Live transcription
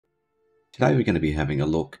Today we're going to be having a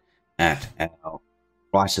look at our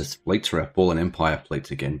Crisis fleets, or our Fallen Empire fleets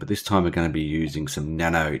again, but this time we're going to be using some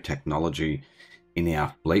nanotechnology in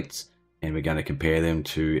our fleets, and we're going to compare them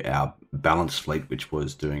to our balanced fleet, which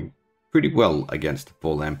was doing pretty well against the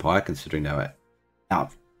Fallen Empire, considering they were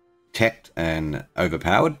out-teched and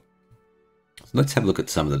overpowered. So let's have a look at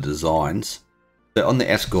some of the designs. So on the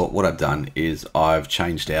escort, what I've done is I've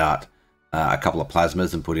changed out a couple of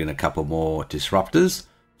plasmas and put in a couple more disruptors,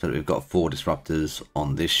 so that we've got 4 disruptors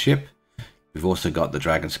on this ship. We've also got the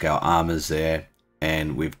Dragon Scale armors there,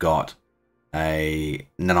 and we've got a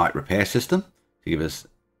Nanite repair system to give us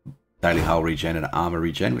daily hull regen and armor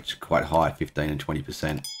regen, which is quite high, 15 and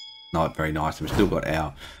 20%. Not very nice. And we've still got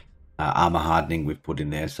our armor hardening we've put in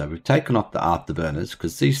there. So we've taken off the afterburners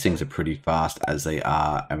because these things are pretty fast as they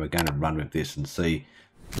are, and we're going to run with this and see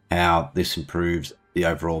how this improves the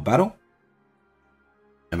overall battle.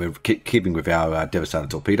 And we're keeping with our Devastator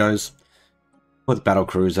torpedoes. For the battle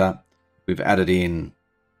cruiser, we've added in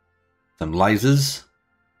some lasers,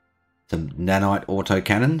 some nanite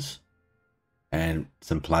autocannons, and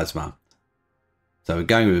some plasma. So we're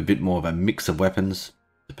going with a bit more of a mix of weapons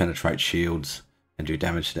to penetrate shields and do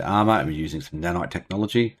damage to the armor, and we're using some nanite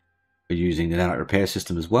technology. We're using the nanite repair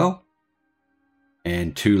system as well,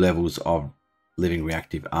 and 2 levels of living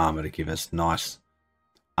reactive armor to give us nice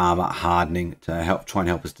armor hardening to try and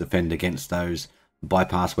help us defend against those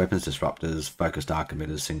bypass weapons, disruptors, focused arc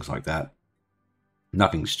emitters, things like that.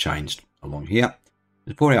 Nothing's changed along here.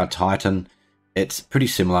 For our Titan, it's pretty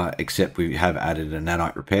similar, except we have added a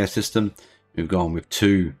nanite repair system. We've gone with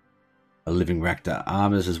 2 living reactor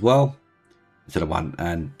armors as well, instead of 1,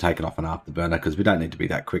 and taken off an afterburner because we don't need to be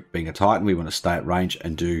that quick being a Titan. We want to stay at range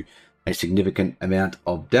and do a significant amount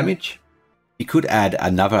of damage. You could add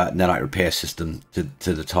another nanite repair system to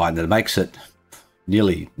the Titan that makes it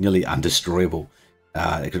nearly undestroyable.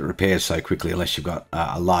 It repairs so quickly unless you've got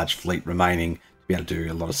a large fleet remaining to be able to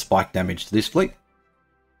do a lot of spike damage to this fleet.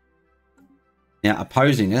 Now,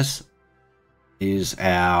 opposing us is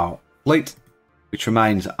our fleet, which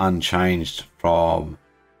remains unchanged from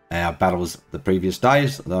our battles the previous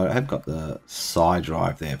days, although I have got the side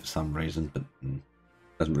drive there for some reason, but it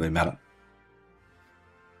doesn't really matter.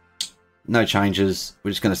 No changes.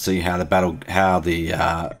 We're just going to see how the battle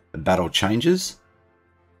changes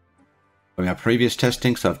from our previous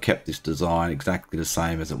testing. So I've kept this design exactly the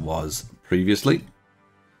same as it was previously,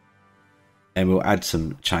 and we'll add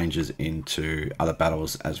some changes into other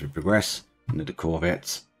battles as we progress into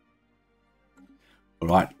corvettes. All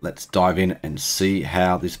right, let's dive in and see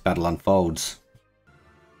how this battle unfolds.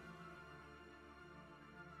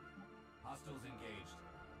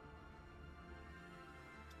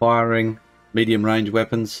 Firing medium range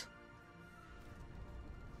weapons.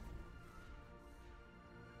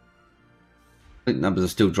 I think numbers are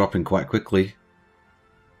still dropping quite quickly.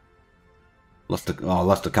 Lost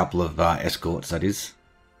a couple of escorts, that is.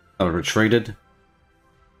 I retreated.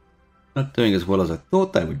 Not doing as well as I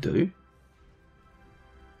thought they would do.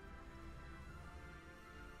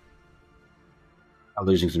 I'm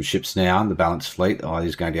losing some ships now in the balanced fleet. Oh,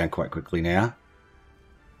 he's going down quite quickly now.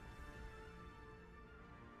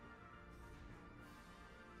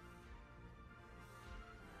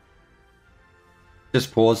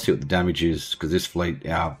 Just pause to see what the damage is, because this fleet,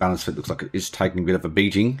 our balanced fleet, looks like it is taking a bit of a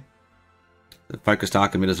beating. The focused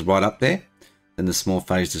arc emitters are right up there. Then the small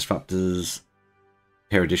phase disruptors,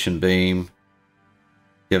 Perdition beam,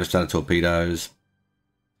 Devastator torpedoes,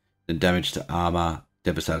 then damage to armor,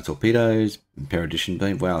 Devastator torpedoes, Perdition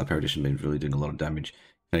beam. Wow, the Perdition beam is really doing a lot of damage.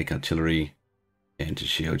 Kinetic artillery,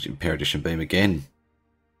 anti-shield, and Perdition beam again.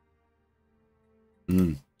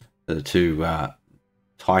 The 2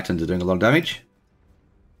 Titans are doing a lot of damage.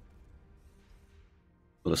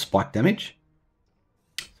 A lot of spike damage.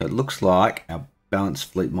 So it looks like our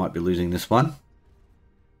balanced fleet might be losing this one.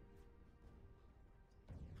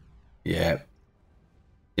 Yeah.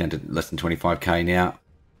 Down to less than 25k now.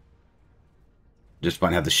 Just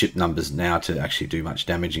won't have the ship numbers now to actually do much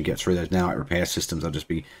damage and get through those nanite repair systems. I'll just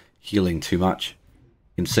be healing too much.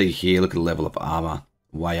 You can see here, look at the level of armor.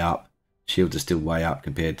 Way up. Shields are still way up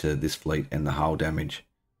compared to this fleet, and the hull damage.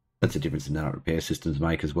 That's the difference the nanite repair systems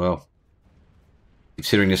make as well.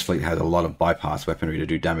 Considering this fleet has a lot of bypass weaponry to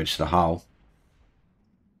do damage to the hull.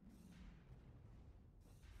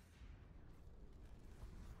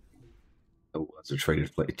 Oh, that's a retreated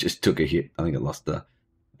fleet. It just took a hit. I think it lost the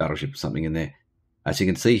battleship or something in there. As you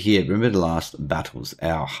can see here, remember the last battles,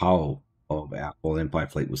 our hull of our Fallen Empire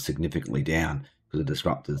fleet was significantly down because of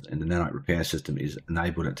disruptors, and the nanite repair system is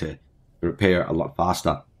enabled it to repair a lot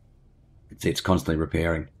faster. You can see it's constantly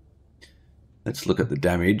repairing. Let's look at the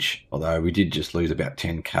damage, although we did just lose about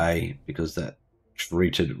 10k because that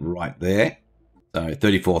treated right there. So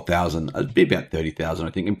 34,000, it'd be about 30,000.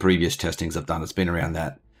 I think in previous testings I've done, it's been around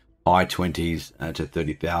that high 20s to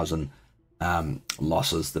 30,000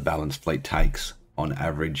 losses the balanced fleet takes on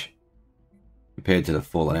average compared to the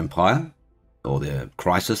Fallen Empire, or the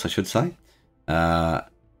Crisis, I should say.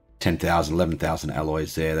 10,000, 11,000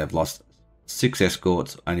 alloys there. They've lost 6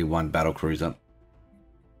 escorts, only 1 battle cruiser.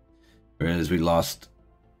 Whereas we lost,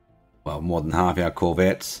 well, more than half our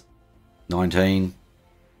corvettes, 19,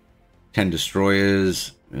 10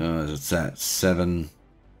 destroyers, it's that 7,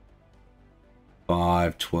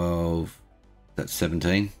 5, 12, that's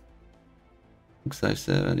 17. I think so,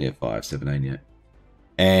 7, yeah, 5, 17, yeah.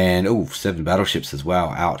 And, 7 battleships as well.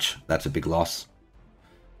 Ouch, that's a big loss.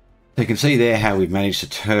 So you can see there how we've managed to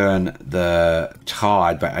turn the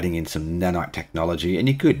tide by adding in some nanite technology, and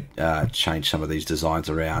you could change some of these designs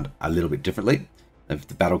around a little bit differently. If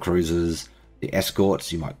the battle cruisers, the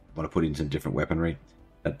escorts, you might want to put in some different weaponry.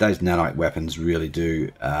 But those nanite weapons really do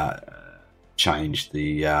change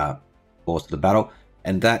the course of the battle,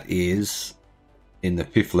 and that is in the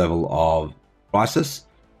 5th level of Crisis.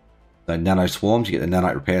 So nano swarms, you get the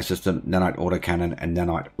nanite repair system, nanite autocannon, and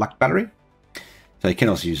nanite flak battery. So you can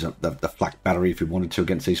also use the flak battery if you wanted to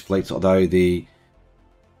against these fleets, although the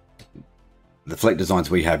fleet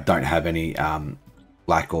designs we have don't have any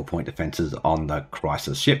flak or point defenses on the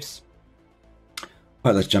Crisis ships.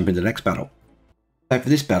 Right, let's jump into the next battle. So for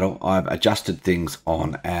this battle, I've adjusted things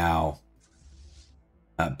on our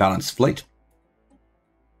balanced fleet.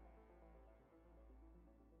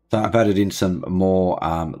 So I've added in some more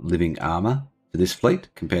living armor to this fleet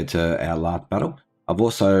compared to our last battle. I've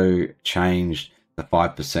also changed the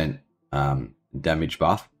 5% damage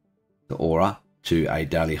buff, the aura, to a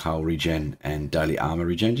daily hull regen and daily armor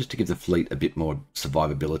regen, just to give the fleet a bit more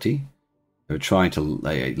survivability. We're trying to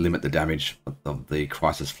limit the damage of the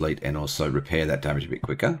Crisis fleet and also repair that damage a bit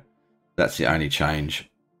quicker. That's the only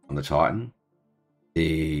change on the Titan.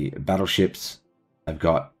 The battleships have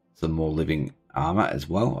got some more living armor as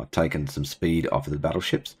well. I've taken some speed off of the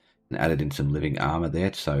battleships and added in some living armor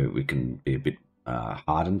there, so we can be a bit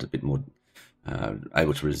hardened, a bit more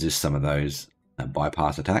able to resist some of those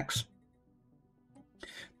bypass attacks.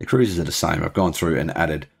 The cruisers are the same. I've gone through and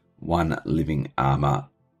added 1 living armor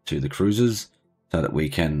to the cruisers so that we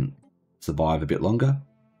can survive a bit longer.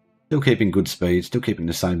 Still keeping good speed, still keeping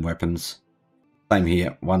the same weapons. Same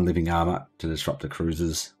here, 1 living armor to disrupt the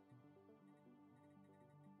cruisers.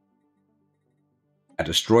 Our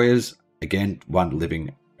destroyers, again, 1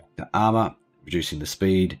 living armor, reducing the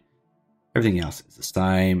speed. Everything else is the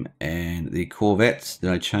same. And the corvettes, did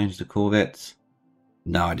I change the corvettes?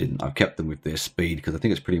 No, I didn't. I've kept them with their speed because I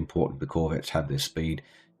think it's pretty important the corvettes have their speed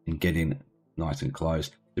and get in nice and close.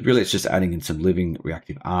 But really, it's just adding in some living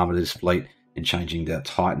reactive armor to this fleet and changing the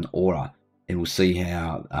Titan aura. And we'll see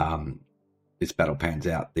how this battle pans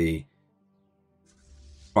out. The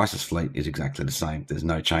Crisis fleet is exactly the same. There's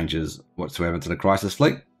no changes whatsoever to the Crisis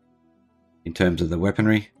fleet in terms of the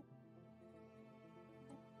weaponry.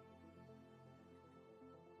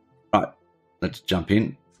 Right, let's jump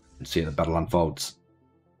in and see how the battle unfolds.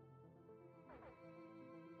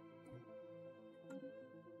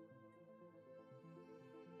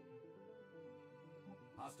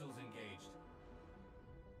 Hostiles engaged.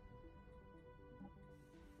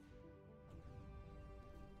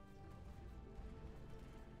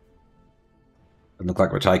 Doesn't look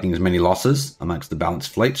like we're taking as many losses amongst the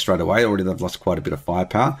balanced fleet straight away. Already they've lost quite a bit of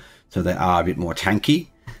firepower, so they are a bit more tanky.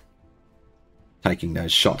 Taking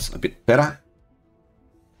those shots a bit better.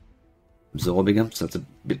 Absorbing them, so it's a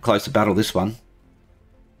bit closer battle, this one.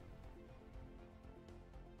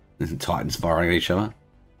 And Titans firing at each other.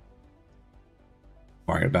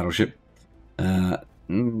 Firing at a battleship.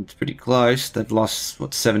 It's pretty close. They've lost,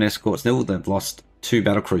 what, 7 escorts? No, they've lost 2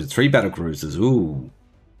 battle cruisers. 3 battle cruisers. Ooh.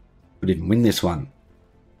 Could even win this one.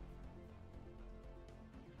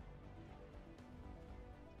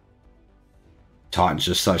 Titan's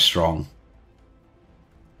just so strong.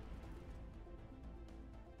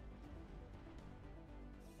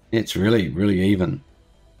 It's really, really even.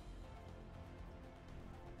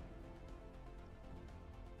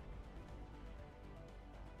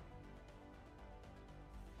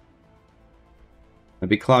 It'll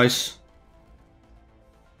be close.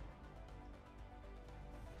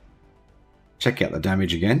 Check out the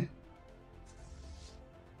damage again.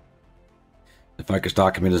 The focused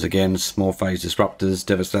arc emitters again, small phase disruptors,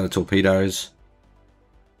 devastator torpedoes.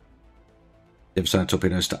 Devastator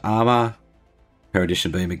torpedoes to armor.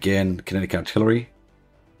 Perdition beam again, kinetic artillery.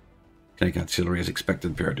 Kinetic artillery as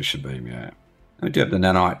expected, Perdition beam, yeah. And we do have the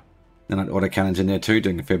nanite Nanite autocannons in there too,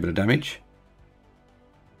 doing a fair bit of damage.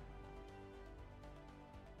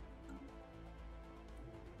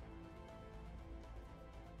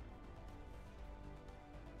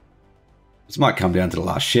 This might come down to the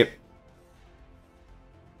last ship.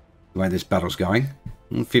 The way this battle's going.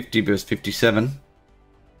 50 versus 57.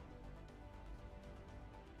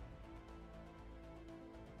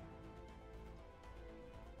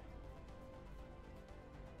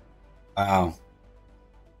 Wow.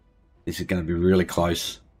 This is going to be really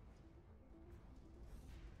close.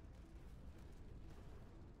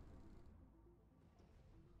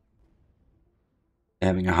 They're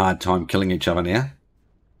having a hard time killing each other now.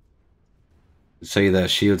 See the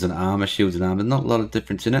shields and armor, not a lot of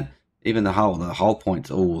difference in it. Even the hull points,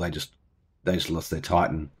 oh, they just lost their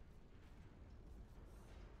Titan.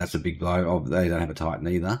 That's a big blow. Oh, they don't have a Titan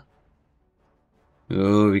either.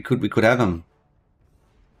 Oh, we could have them.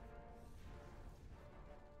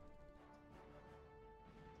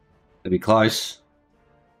 It'll be close.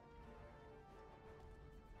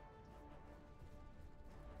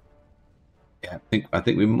 Yeah, I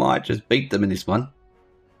think we might just beat them in this one.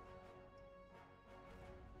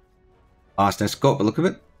 Last escort, but look at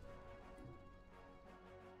it.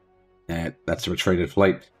 Yeah, that's a retreated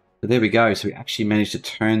fleet. So there we go. So we actually managed to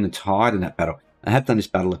turn the tide in that battle. I have done this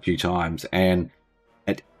battle a few times, and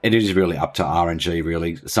it is really up to RNG,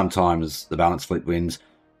 really. Sometimes the balanced fleet wins.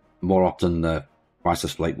 More often the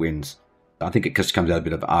Crisis fleet wins. I think it just comes out a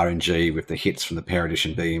bit of RNG with the hits from the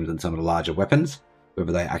Paradition beams and some of the larger weapons,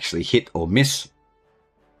 whether they actually hit or miss.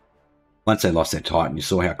 Once they lost their Titan, you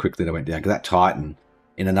saw how quickly they went down. Because that Titan,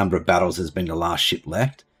 in a number of battles, has been the last ship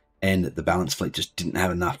left, and the balanced fleet just didn't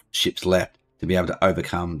have enough ships left to be able to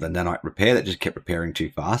overcome the Nanite repair that just kept repairing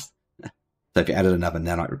too fast. So if you added another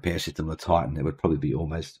Nanite repair system to the Titan, it would probably be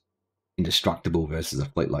almost indestructible versus a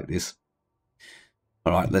fleet like this.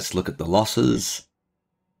 All right, let's look at the losses.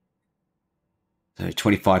 So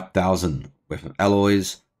 25,000 worth of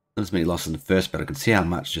alloys. Not as many losses in the first battle. I can see how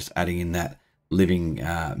much just adding in that living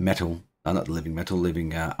metal, not living metal,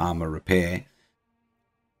 living armor repair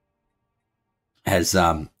has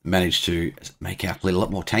managed to make our fleet a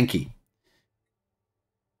lot more tanky.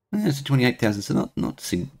 It's 28,000, so not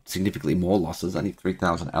significantly more losses, only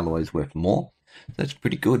 3,000 alloys worth more. So that's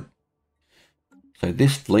pretty good. So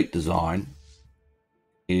this fleet design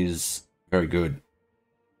is very good.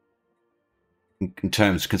 In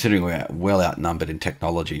terms, considering we're well outnumbered in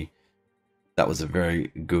technology, that was a very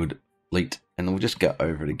good fleet. And we'll just go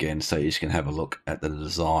over it again so you can have a look at the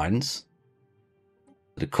designs.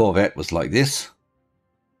 The Corvette was like this.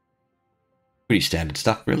 Pretty standard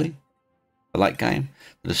stuff, really. The late game.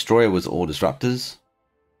 The Destroyer was all disruptors.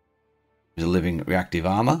 It was a living reactive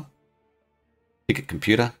armor. Picket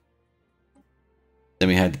computer. Then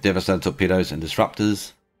we had the Devastator torpedoes and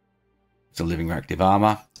disruptors. It's a living reactive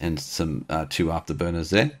armor and some 2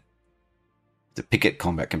 afterburners there. The Picket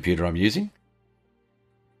combat computer I'm using.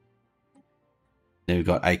 Then we've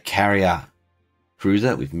got a carrier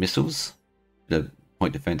cruiser with missiles, the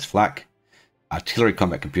point defense flak, artillery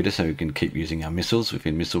combat computer so we can keep using our missiles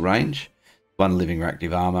within missile range, 1 living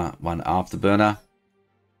reactive armor, 1 afterburner,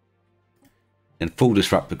 and full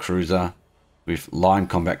disruptor cruiser with line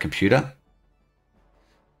combat computer,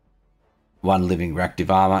 1 living reactive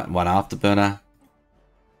armor, 1 afterburner.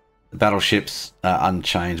 The battleships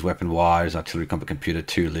unchanged weapon-wise, artillery combat computer,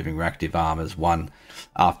 2 living reactive armors, 1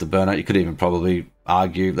 afterburner. You could even probably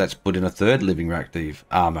argue let's put in a 3rd living reactive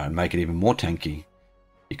armor and make it even more tanky.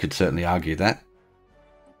 You could certainly argue that.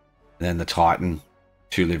 And then the Titan,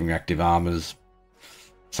 2 living reactive armors,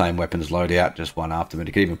 same weapons loadout, just 1 afterburner.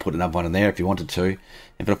 You could even put another one in there if you wanted to.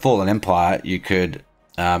 And for the Fallen Empire, you could,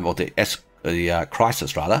 or the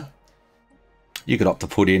Crisis rather, you could opt to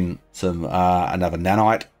put in some another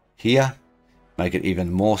Nanite here, make it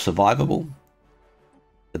even more survivable.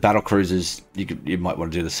 The battle cruisers, you might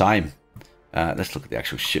want to do the same. Let's look at the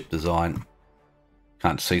actual ship design.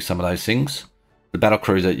 Can't see some of those things. The battle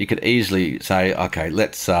cruiser, you could easily say, okay,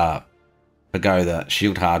 let's forgo the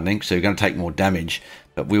shield hardening, so you're going to take more damage,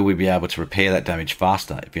 but will we be able to repair that damage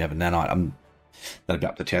faster if you have a Nanite? That'll be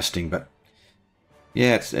up to testing, but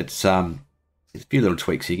yeah, it's there's a few little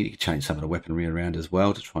tweaks here. You can change some of the weaponry around as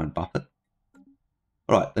well to try and buff it.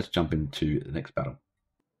 Alright, let's jump into the next battle.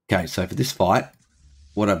 Okay, so for this fight,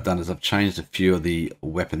 what I've done is I've changed a few of the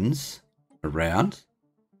weapons around.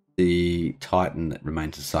 The Titan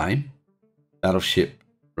remains the same. Battleship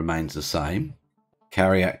remains the same.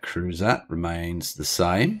 Carrier cruiser remains the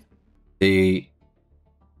same. The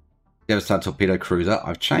Devastator torpedo cruiser,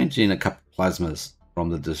 I've changed in a couple of plasmas from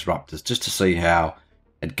the disruptors just to see how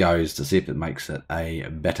it goes, to see if it makes it a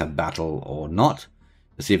better battle or not.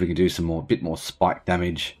 to see if we can do some bit more spike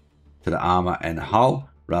damage to the armor and the hull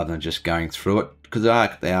rather than just going through it, because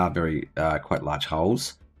they are very quite large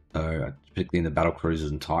hulls. So particularly in the battle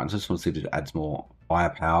cruisers and Titans, I just want to see if it adds more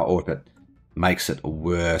firepower or if it makes it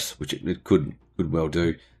worse, which it could well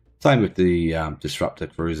do. Same with the disruptor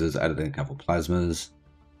cruisers, added in a couple of plasmas,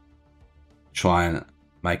 try and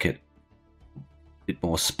make it a bit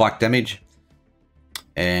more spike damage.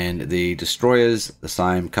 And the destroyers, the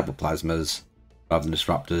same, couple of plasmas rather than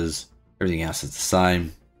disruptors. Everything else is the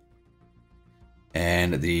same.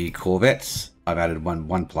 And the corvettes, I've added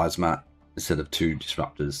one plasma instead of 2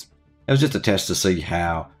 disruptors. It was just a test to see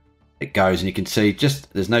how it goes, and you can see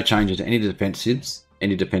just there's no changes to any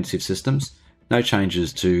defensive systems, no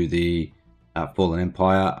changes to the Fallen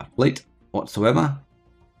Empire fleet whatsoever.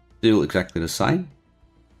 Still exactly the same.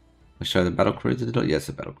 I'll show the battle cruiser. Yes,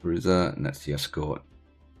 the battle cruiser, and that's the escort.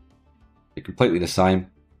 They're completely the same.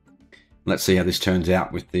 Let's see how this turns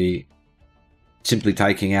out with the simply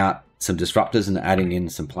taking out some disruptors and adding in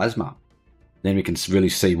some plasma. Then we can really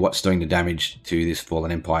see what's doing the damage to this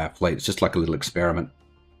Fallen Empire fleet. It's just like a little experiment.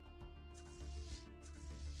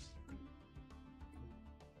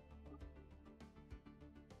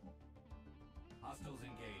 Hostiles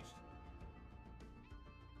engaged.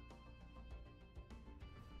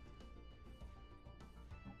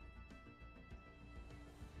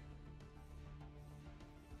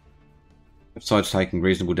 Both sides taking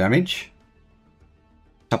reasonable damage.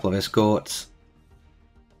 A couple of escorts.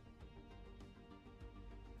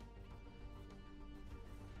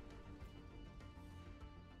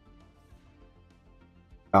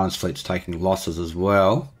 Balance fleet's taking losses as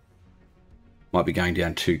well. Might be going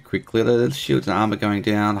down too quickly. The shields and armor going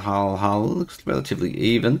down. Hull looks relatively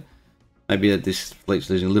even. Maybe this fleet's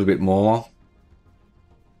losing a little bit more.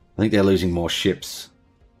 I think they're losing more ships.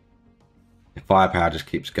 The firepower just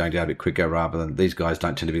keeps going down a bit quicker rather than these guys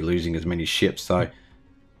don't tend to be losing as many ships. So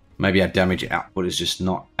maybe our damage output is just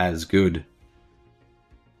not as good.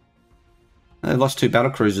 They lost 2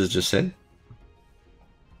 battle cruisers, just said.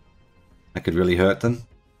 That could really hurt them.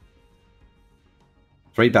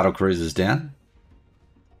 3 battle cruisers down.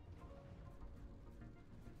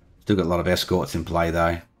 Still got a lot of escorts in play though.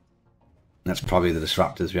 And that's probably the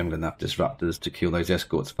disruptors. We haven't got enough disruptors to kill those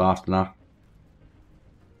escorts fast enough.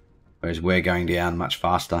 Whereas we're going down much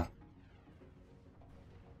faster.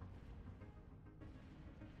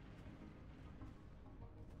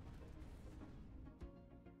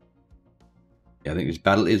 Yeah, I think this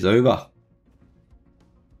battle is over.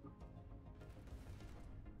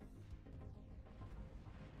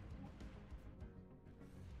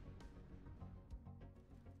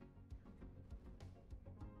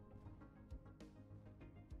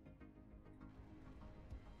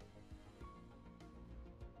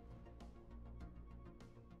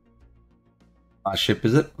 Last ship,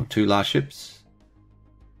 is it? Or 2 last ships?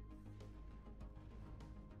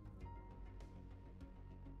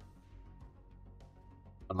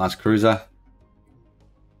 One last cruiser.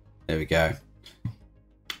 There we go.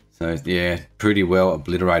 So yeah, pretty well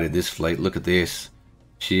obliterated this fleet. Look at this.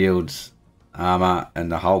 Shields, armor,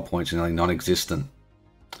 and the hull points are nearly non-existent.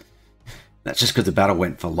 That's just because the battle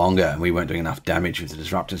went for longer and we weren't doing enough damage with the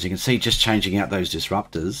disruptors. You can see just changing out those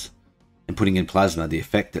disruptors and putting in plasma, the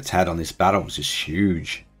effect it's had on this battle was just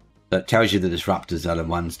huge. So it tells you the disruptors are the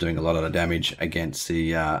ones doing a lot of the damage against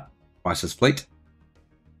the Crisis fleet.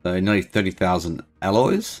 So nearly 30,000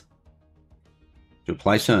 alloys to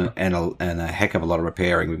replace them, and a heck of a lot of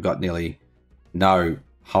repairing. We've got nearly no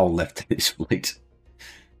hull left in this fleet.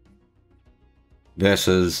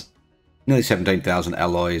 Versus nearly 17,000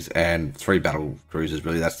 alloys and 3 battle cruisers.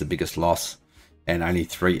 Really, that's the biggest loss. And only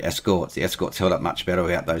 3 escorts. The escorts held up much better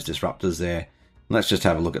without those disruptors there. Let's just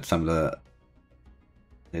have a look at some of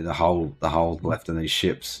the hull left in these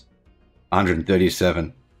ships.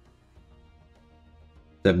 137.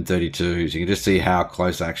 732. So you can just see how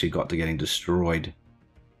close I actually got to getting destroyed.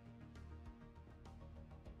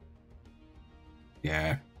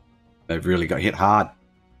 Yeah. They've really got hit hard.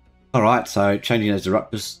 Alright, so changing those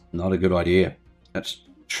disruptors, not a good idea. Let's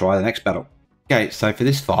try the next battle. Okay, so for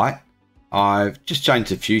this fight, I've just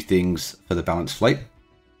changed a few things for the balanced fleet.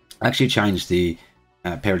 I actually changed the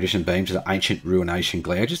Perdition beam to the Ancient Ruination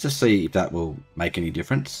Glare just to see if that will make any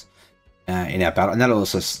difference in our battle. And that'll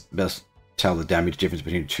also best tell the damage difference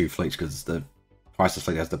between 2 fleets, because the Crisis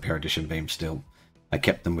fleet has the Perdition beam still. I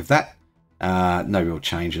kept them with that. No real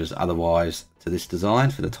changes otherwise to this design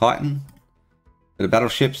for the Titan. For the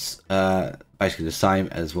battleships, basically the same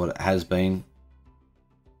as what it has been.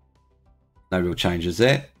 No real changes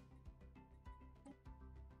there.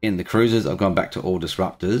 In the cruisers, I've gone back to all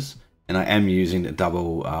disruptors, and I am using the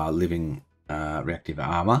double living reactive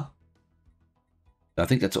armor. I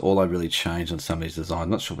think that's all I really changed on some of these designs. I'm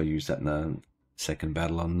not sure if I used that in the second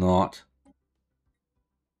battle or not.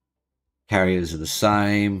 Carriers are the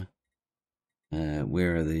same.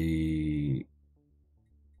 Where are the...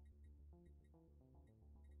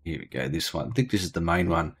 Here we go, this one. I think this is the main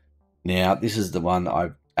one. Now, this is the one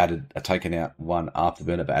I've taken out one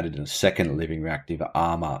afterburner, but added in a second living reactive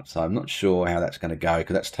armor. So I'm not sure how that's going to go,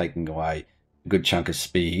 because that's taking away a good chunk of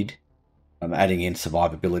speed. I'm adding in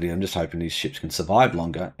survivability. I'm just hoping these ships can survive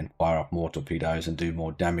longer and fire off more torpedoes and do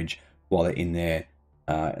more damage while they're in there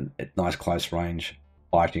at nice close range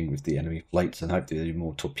fighting with the enemy fleets, and hopefully they do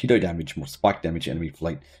more torpedo damage, more spike damage to enemy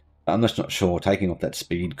fleet. I'm just not sure. Taking off that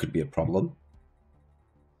speed could be a problem.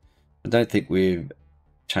 I don't think we've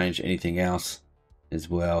changed anything else as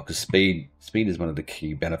well, because speed is one of the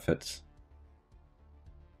key benefits.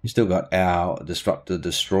 You still got our disruptor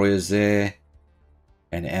destroyers there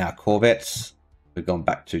and our corvettes. We've gone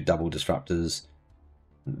back to double disruptors,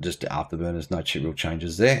 just the afterburners, no real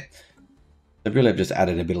changes there. They've really just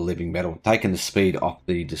added a bit of living metal, taken the speed off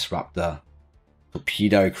the disruptor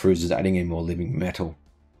torpedo cruisers, adding in more living metal.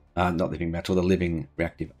 Not living metal, the living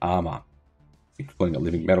reactive armor. I'm calling it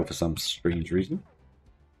living metal for some strange reason.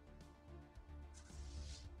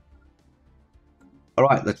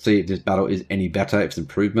 Alright, let's see if this battle is any better, if it's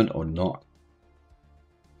improvement or not.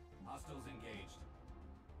 Hostiles engaged.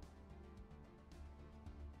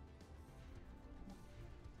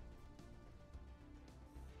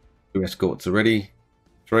 2 escorts already.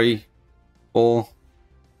 3, 4.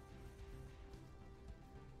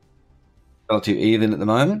 Relative even at the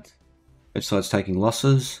moment. Both sides taking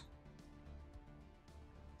losses.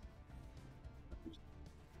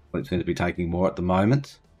 It seems to be taking more at the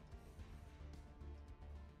moment.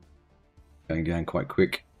 Going down quite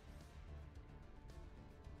quick.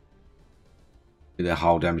 See their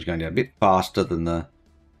hull damage going down a bit faster than the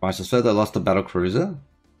Crisis. So they lost the battle cruiser.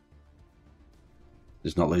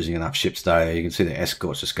 Just not losing enough ships though. You can see the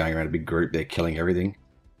escorts just going around a big group. They're killing everything.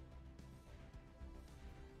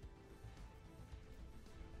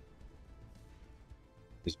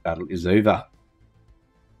 This battle is over.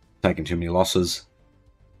 Taking too many losses.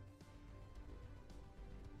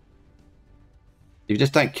 You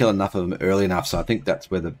just don't kill enough of them early enough, so I think that's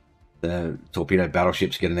where the torpedo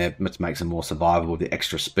battleships get in there, which makes them more survivable with the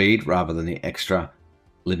extra speed rather than the extra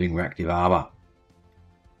living reactive armor.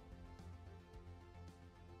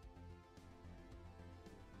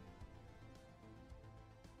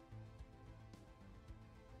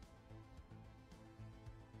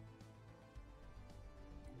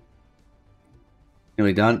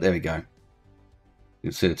 Nearly done. There we go. You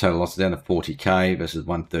can see the total losses down to 40k versus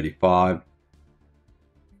 135.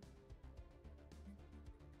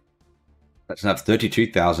 That's enough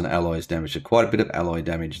 32,000 alloys damage. So quite a bit of alloy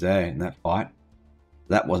damage there in that fight.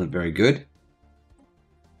 That wasn't very good.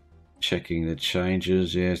 Checking the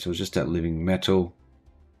changes. Yeah, so it was just that living metal.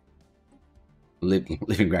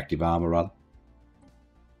 Living reactive armor, rather.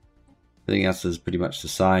 Everything else is pretty much the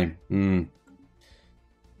same.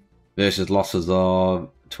 Versus losses of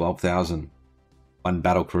 12,000. 1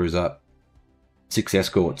 battle cruiser. 6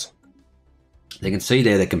 escorts. You can see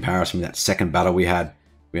there the comparison with that second battle we had.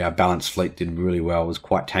 Our balanced fleet did really well. It was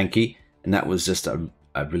quite tanky, and that was just a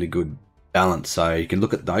really good balance. So you can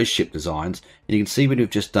look at those ship designs, and you can see when we've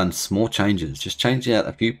just done small changes, just changing out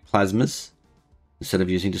a few plasmas instead of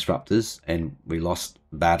using disruptors, and we lost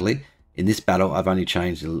badly. In this battle, I've only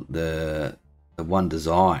changed the one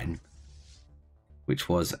design, which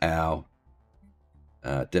was our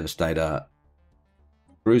Devastator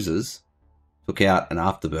cruisers. Took out an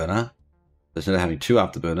afterburner. Instead of having 2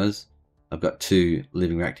 afterburners, I've got 2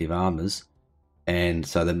 living reactive armors, and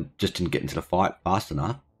so they just didn't get into the fight fast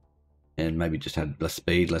enough, and maybe just had less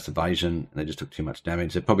speed, less evasion, and they just took too much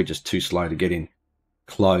damage. They're probably just too slow to get in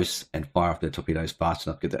close and fire off their torpedoes fast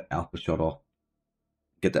enough, get that alpha shot off,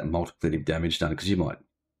 get that multiplicative damage done, because you might,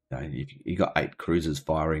 you got 8 cruisers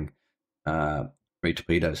firing 3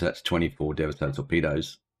 torpedoes, so that's 24 Devastator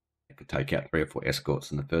torpedoes. It could take out 3 or 4 escorts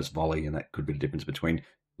in the first volley, and that could be the difference between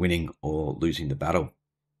winning or losing the battle.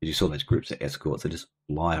 You saw those groups of escorts, they just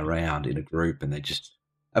fly around in a group and they just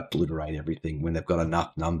obliterate everything. When they've got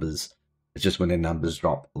enough numbers, it's just when their numbers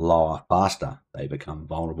drop lower faster, they become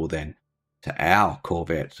vulnerable then to our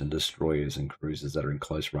corvettes and destroyers and cruisers that are in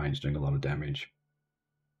close range doing a lot of damage.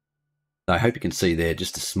 So I hope you can see there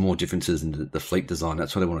just the small differences in the fleet design.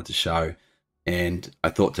 That's what I wanted to show. And I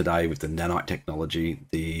thought today with the Nanite technology,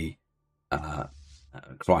 the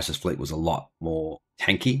Crisis fleet was a lot more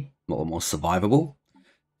tanky, a lot more survivable.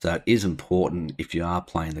 So it is important, if you are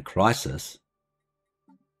playing the Crisis,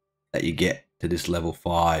 that you get to this level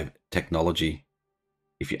 5 technology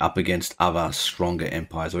if you're up against other stronger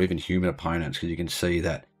empires or even human opponents, because you can see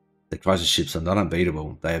that the Crisis ships are not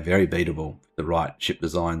unbeatable. They are very beatable. The right ship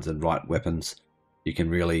designs and right weapons, you can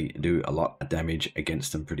really do a lot of damage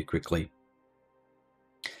against them pretty quickly.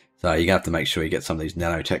 So you're going to have to make sure you get some of these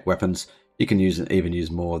nanotech weapons. You can even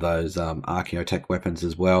use more of those archaeotech weapons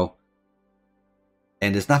as well.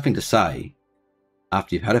 And there's nothing to say,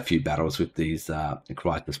 after you've had a few battles with these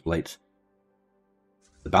Crisis fleets,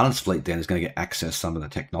 the balanced fleet then is going to get access to some of the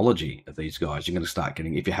technology of these guys. You're going to start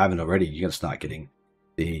getting, if you haven't already, you're going to start getting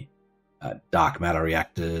the dark matter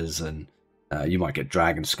reactors, and you might get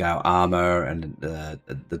dragon scale armor and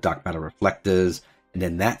the dark matter reflectors, and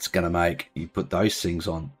then that's going to make you put those things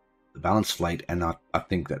on the balanced fleet, and I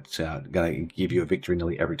think that's going to give you a victory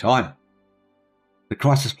nearly every time. The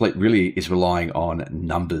Crisis fleet really is relying on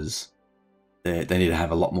numbers. They need to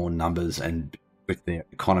have a lot more numbers, and with their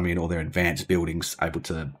economy and all their advanced buildings, able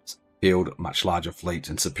to build much larger fleets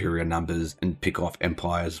and superior numbers and pick off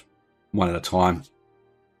empires one at a time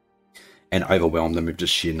and overwhelm them with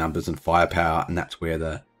just sheer numbers and firepower. And that's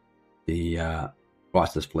where the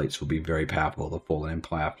Crisis fleets will be very powerful. The Fallen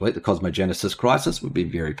Empire fleet, the Cosmogenesis Crisis, would be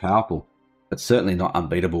very powerful, but certainly not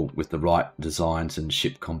unbeatable with the right designs and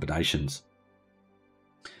ship combinations.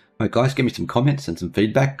 All right, guys, give me some comments and some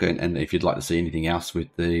feedback, and if you'd like to see anything else with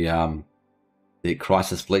the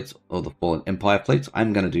Crisis fleets or the Fallen Empire fleets.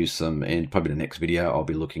 I'm going to do some, in probably the next video, I'll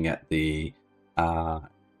be looking at the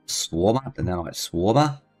Swarmer, the Nanite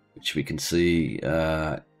Swarmer, which we can see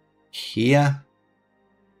here.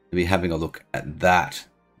 We'll be having a look at that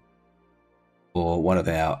for one of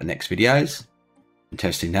our next videos and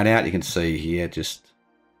testing that out. You can see here just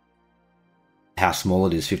how small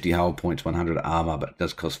it is, 50 hull points, 100 armor, but it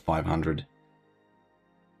does cost 500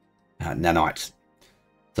 nanites.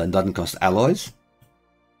 So it doesn't cost alloys,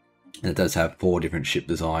 and it does have 4 different ship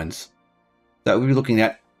designs that we'll be looking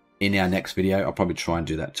at in our next video. I'll probably try and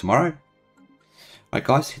do that tomorrow. Alright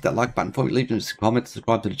guys, hit that like button for me, leave some comments,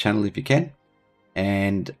 subscribe to the channel if you can,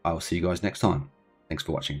 and I'll see you guys next time. Thanks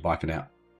for watching. Bye for now.